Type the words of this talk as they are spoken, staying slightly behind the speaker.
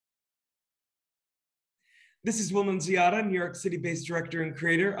This is Will Nunziata, New York City-based director and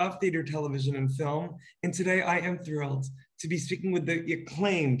creator of theater, television, and film. And today I am thrilled to be speaking with the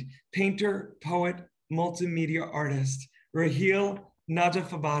acclaimed painter, poet, multimedia artist, Rahil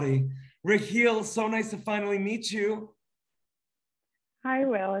Najafabadi. Rahil, so nice to finally meet you. Hi,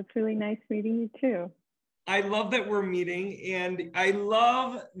 Will. It's really nice meeting you too. I love that we're meeting, and I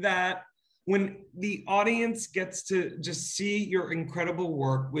love that when the audience gets to just see your incredible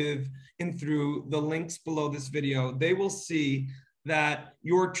work with and through the links below this video, they will see that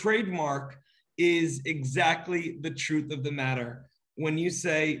your trademark is exactly the truth of the matter. When you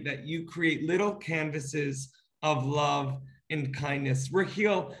say that you create little canvases of love and kindness.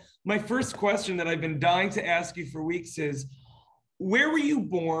 Rahil, my first question that I've been dying to ask you for weeks is, where were you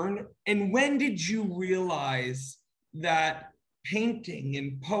born and when did you realize that painting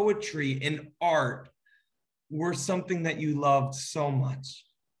and poetry and art were something that you loved so much?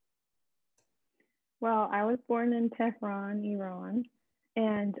 Well, I was born in Tehran, Iran,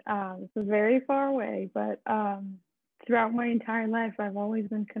 and this is very far away, but throughout my entire life, I've always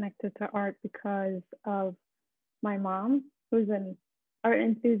been connected to art because of my mom, who's an art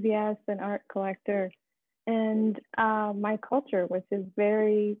enthusiast and art collector, and my culture, which is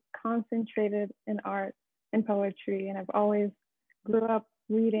very concentrated in art and poetry. And I've always grew up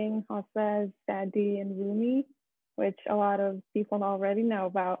reading Hafez, Sadi, and Rumi, which a lot of people already know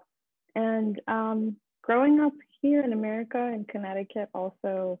about. And growing up here in America, in Connecticut,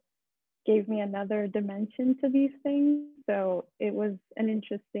 also gave me another dimension to these things. So it was an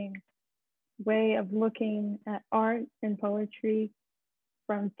interesting way of looking at art and poetry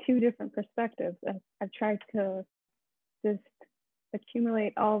from two different perspectives. And I've tried to just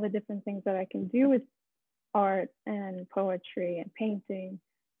accumulate all the different things that I can do with art and poetry and painting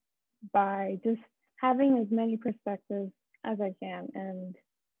by just having as many perspectives as I can. And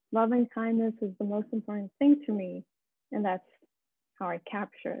love and kindness is the most important thing to me. And that's how I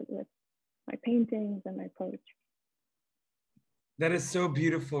capture it with my paintings and my poetry. That is so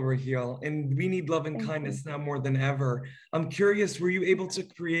beautiful, Rahil. And we need love and kindness now more than ever. I'm curious, were you able to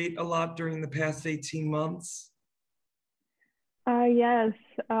create a lot during the past 18 months? Yes,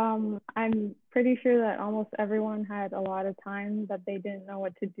 I'm pretty sure that almost everyone had a lot of time that they didn't know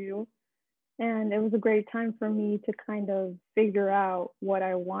what to do. And it was a great time for me to kind of figure out what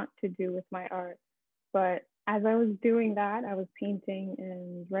I want to do with my art. But as I was doing that, I was painting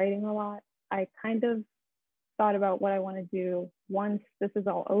and writing a lot. I kind of thought about what I want to do once this is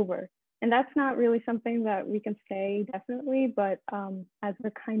all over. And that's not really something that we can say definitely, but as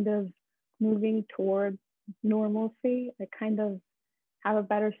we're kind of moving towards normalcy, I kind of have a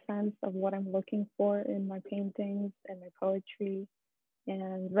better sense of what I'm looking for in my paintings and my poetry.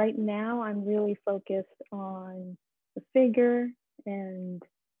 And right now I'm really focused on the figure and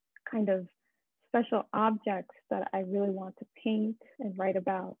kind of special objects that I really want to paint and write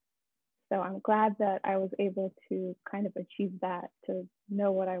about. So I'm glad that I was able to kind of achieve that, to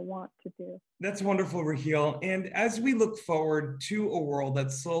know what I want to do. That's wonderful, Rahil. And as we look forward to a world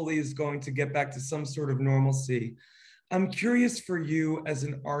that slowly is going to get back to some sort of normalcy, I'm curious for you as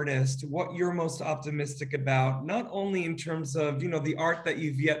an artist, what you're most optimistic about, not only in terms of, you know, the art that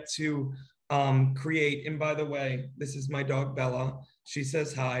you've yet to create. And by the way, this is my dog, Bella. She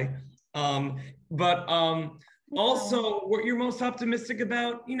says hi. But also what you're most optimistic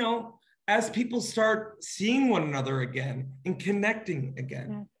about, you know, as people start seeing one another again and connecting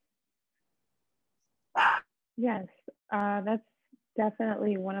again. Yes, that's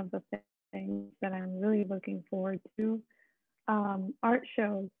definitely one of the things that I'm really looking forward to. Art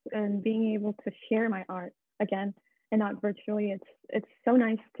shows and being able to share my art again and not virtually. It's so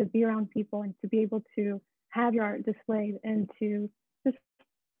nice to be around people and to be able to have your art displayed and to just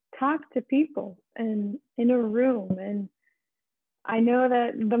talk to people and in a room. And I know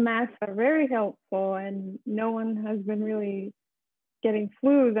that the masks are very helpful and no one has been really getting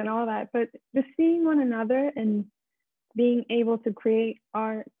flus and all that, but just seeing one another and being able to create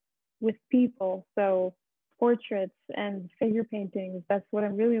art with people. So portraits and figure paintings, that's what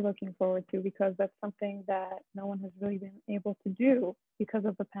I'm really looking forward to, because that's something that no one has really been able to do because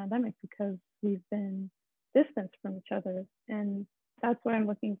of the pandemic, because we've been distanced from each other. And that's what I'm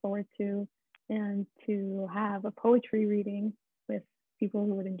looking forward to, and to have a poetry reading with people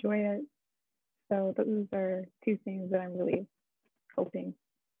who would enjoy it. So those are two things that I'm really hoping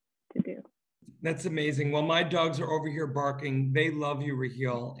to do. That's amazing. Well, my dogs are over here barking. They love you,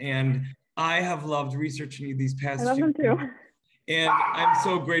 Rahil, and I have loved researching you these past I love them too. And I'm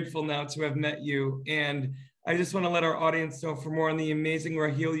so grateful now to have met you. And I just want to let our audience know, for more on the amazing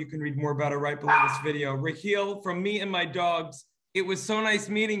Rahil, you can read more about her right below this video. Rahil, from me and my dogs, it was so nice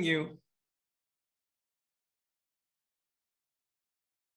meeting you.